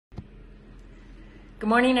Good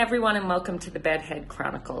morning, everyone, and welcome to the Bed Head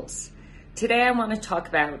Chronicles. Today I want to talk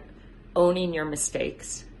about owning your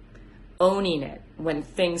mistakes, owning it when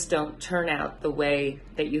things don't turn out the way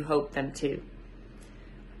that you hope them to.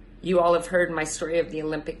 You all have heard my story of the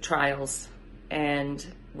Olympic trials, and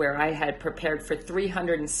where I had prepared for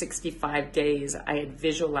 365 days. I had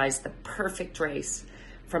visualized the perfect race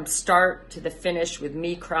from start to the finish with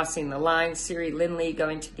me crossing the line, Siri Lindley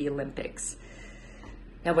going to the Olympics.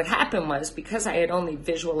 Now what happened was, because I had only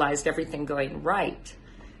visualized everything going right,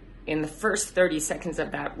 in the first 30 seconds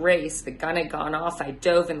of that race, the gun had gone off, I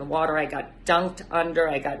dove in the water, I got dunked under,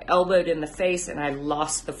 I got elbowed in the face, and I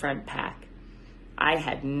lost the front pack. I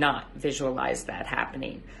had not visualized that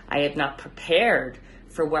happening. I had not prepared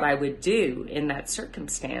for what I would do in that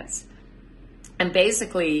circumstance. And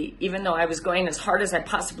basically, even though I was going as hard as I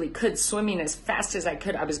possibly could, swimming as fast as I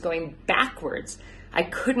could, I was going backwards. I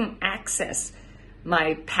couldn't access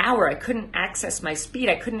my power. I couldn't access my speed.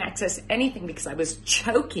 I couldn't access anything because I was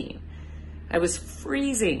choking. I was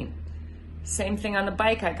freezing. Same thing on the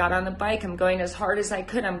bike. I got on the bike. I'm going as hard as I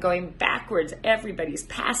could. I'm going backwards. Everybody's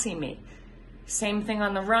passing me. Same thing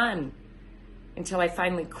on the run until I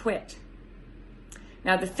finally quit.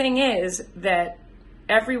 Now, the thing is that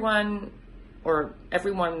everyone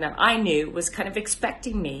that I knew was kind of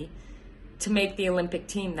expecting me to make the Olympic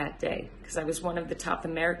team that day because I was one of the top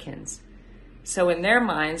Americans. So in their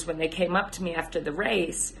minds, when they came up to me after the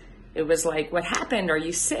race, it was like, what happened? Are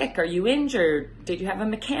you sick? Are you injured? Did you have a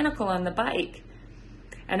mechanical on the bike?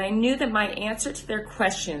 And I knew that my answer to their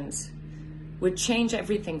questions would change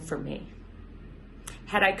everything for me.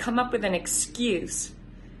 Had I come up with an excuse,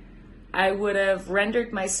 I would have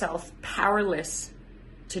rendered myself powerless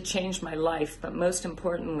to change my life, but most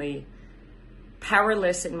importantly,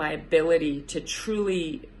 powerless in my ability to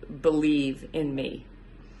truly believe in me.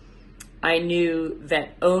 I knew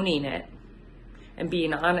that owning it and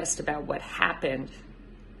being honest about what happened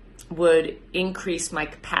would increase my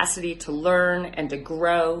capacity to learn and to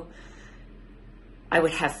grow. I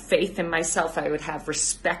would have faith in myself, I would have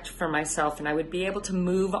respect for myself, and I would be able to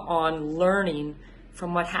move on learning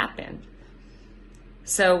from what happened.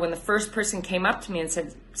 So when the first person came up to me and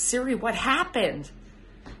said, Siri, what happened?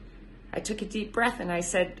 I took a deep breath and I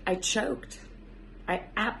said, I choked. I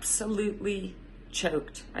absolutely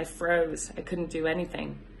choked. I froze. I couldn't do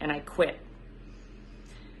anything, and I quit.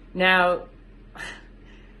 Now,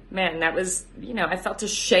 man, that was, I felt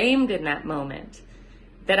ashamed in that moment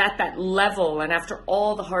that at that level and after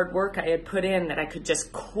all the hard work I had put in that I could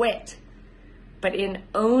just quit. But in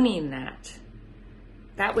owning that,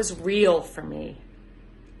 that was real for me.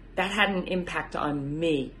 That had an impact on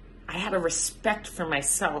me. I had a respect for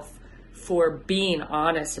myself for being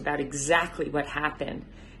honest about exactly what happened.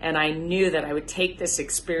 And I knew that I would take this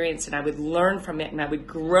experience and I would learn from it and I would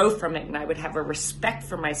grow from it and I would have a respect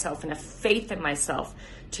for myself and a faith in myself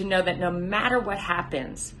to know that no matter what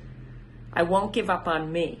happens, I won't give up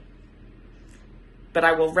on me. But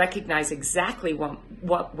I will recognize exactly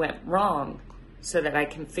what went wrong so that I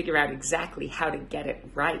can figure out exactly how to get it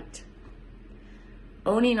right.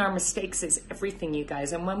 Owning our mistakes is everything, you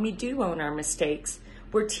guys. And when we do own our mistakes,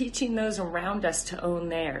 we're teaching those around us to own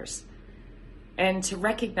theirs. And to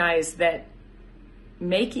recognize that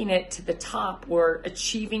making it to the top or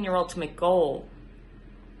achieving your ultimate goal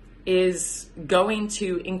is going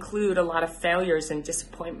to include a lot of failures and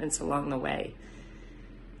disappointments along the way.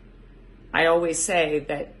 I always say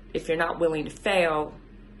that if you're not willing to fail,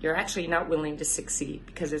 you're actually not willing to succeed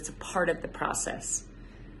because it's a part of the process.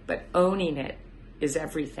 But owning it is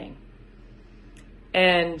everything.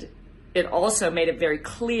 And it also made it very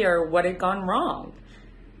clear what had gone wrong.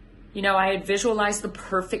 I had visualized the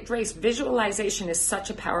perfect race. Visualization is such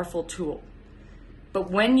a powerful tool. But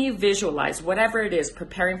when you visualize whatever it is,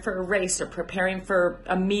 preparing for a race or preparing for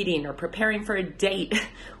a meeting or preparing for a date,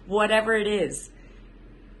 whatever it is,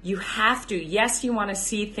 you have to, yes, you want to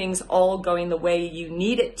see things all going the way you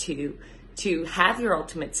need it to have your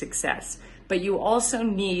ultimate success. But you also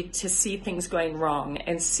need to see things going wrong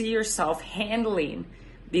and see yourself handling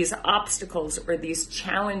these obstacles or these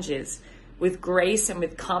challenges with grace and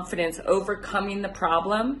with confidence, overcoming the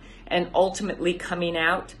problem and ultimately coming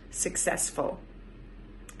out successful.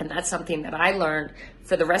 And that's something that I learned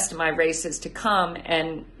for the rest of my races to come,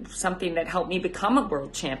 and something that helped me become a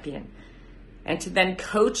world champion and to then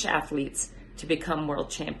coach athletes to become world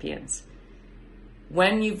champions.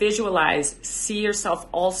 When you visualize, see yourself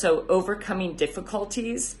also overcoming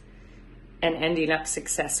difficulties and ending up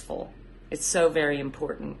successful. It's so very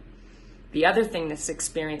important. The other thing this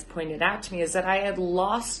experience pointed out to me is that I had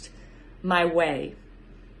lost my way.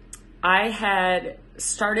 I had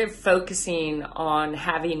started focusing on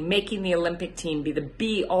making the Olympic team be the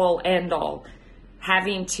be all end all,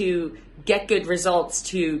 having to get good results,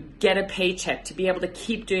 to get a paycheck, to be able to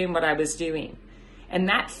keep doing what I was doing. And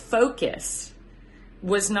that focus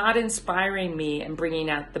was not inspiring me and bringing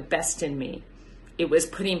out the best in me. It was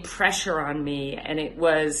putting pressure on me, and it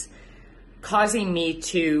was causing me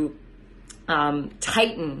to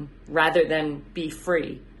tighten rather than be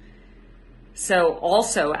free. So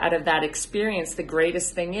also out of that experience, the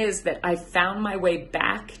greatest thing is that I found my way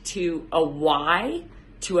back to a why,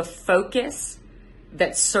 to a focus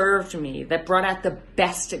that served me, that brought out the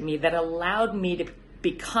best in me, that allowed me to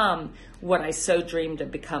become what I so dreamed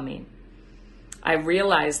of becoming. I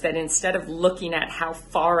realized that instead of looking at how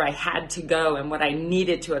far I had to go and what I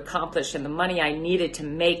needed to accomplish and the money I needed to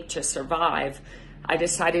make to survive, I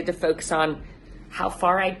decided to focus on how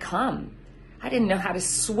far I'd come. I didn't know how to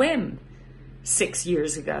swim 6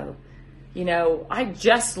 years ago. You know, I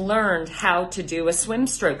just learned how to do a swim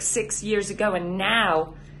stroke 6 years ago, and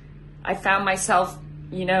now I found myself,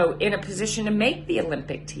 you know, in a position to make the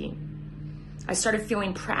Olympic team. I started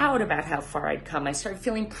feeling proud about how far I'd come. I started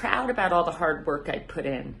feeling proud about all the hard work I'd put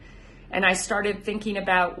in. And I started thinking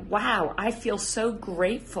about, wow, I feel so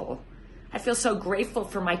grateful. I feel so grateful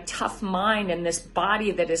for my tough mind and this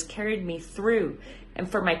body that has carried me through, and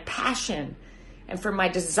for my passion, and for my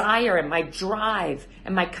desire and my drive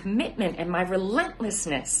and my commitment and my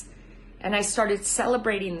relentlessness. And I started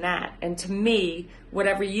celebrating that. And to me,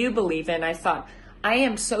 whatever you believe in, I thought, I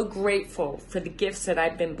am so grateful for the gifts that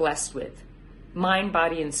I've been blessed with, mind,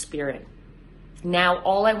 body, and spirit. Now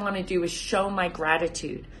all I want to do is show my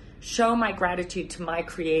gratitude to my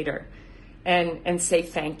Creator, and say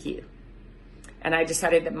thank you. And I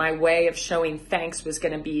decided that my way of showing thanks was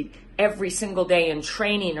going to be every single day in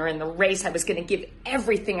training or in the race. I was going to give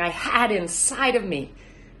everything I had inside of me,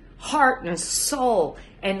 heart and soul,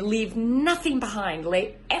 and leave nothing behind,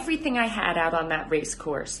 lay everything I had out on that race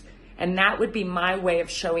course. And that would be my way of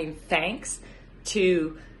showing thanks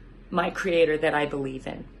to my Creator that I believe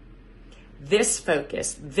in. This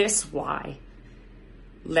focus, this why,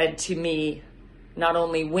 led to me not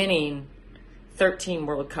only winning 13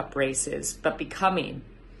 World Cup races, but becoming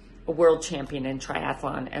a world champion in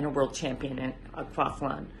triathlon and a world champion in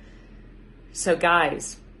aquathlon. So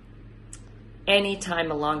guys, anytime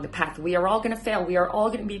along the path, we are all going to fail. We are all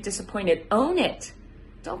going to be disappointed. Own it.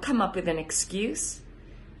 Don't come up with an excuse.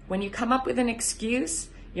 When you come up with an excuse,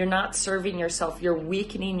 you're not serving yourself. You're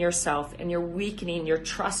weakening yourself, and you're weakening your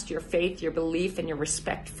trust, your faith, your belief, and your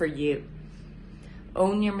respect for you.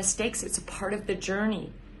 Own your mistakes. It's a part of the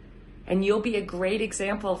journey. And you'll be a great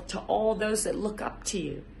example to all those that look up to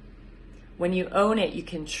you. When you own it, you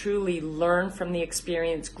can truly learn from the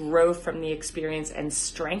experience, grow from the experience, and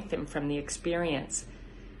strengthen from the experience.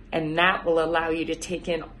 And that will allow you to take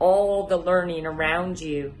in all the learning around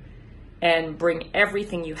you and bring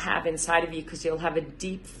everything you have inside of you, because you'll have a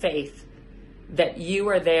deep faith that you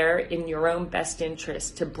are there in your own best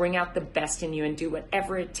interest to bring out the best in you and do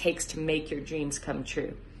whatever it takes to make your dreams come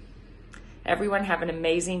true. Everyone have an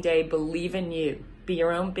amazing day. Believe in you. Be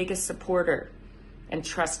your own biggest supporter and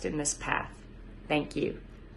trust in this path. Thank you.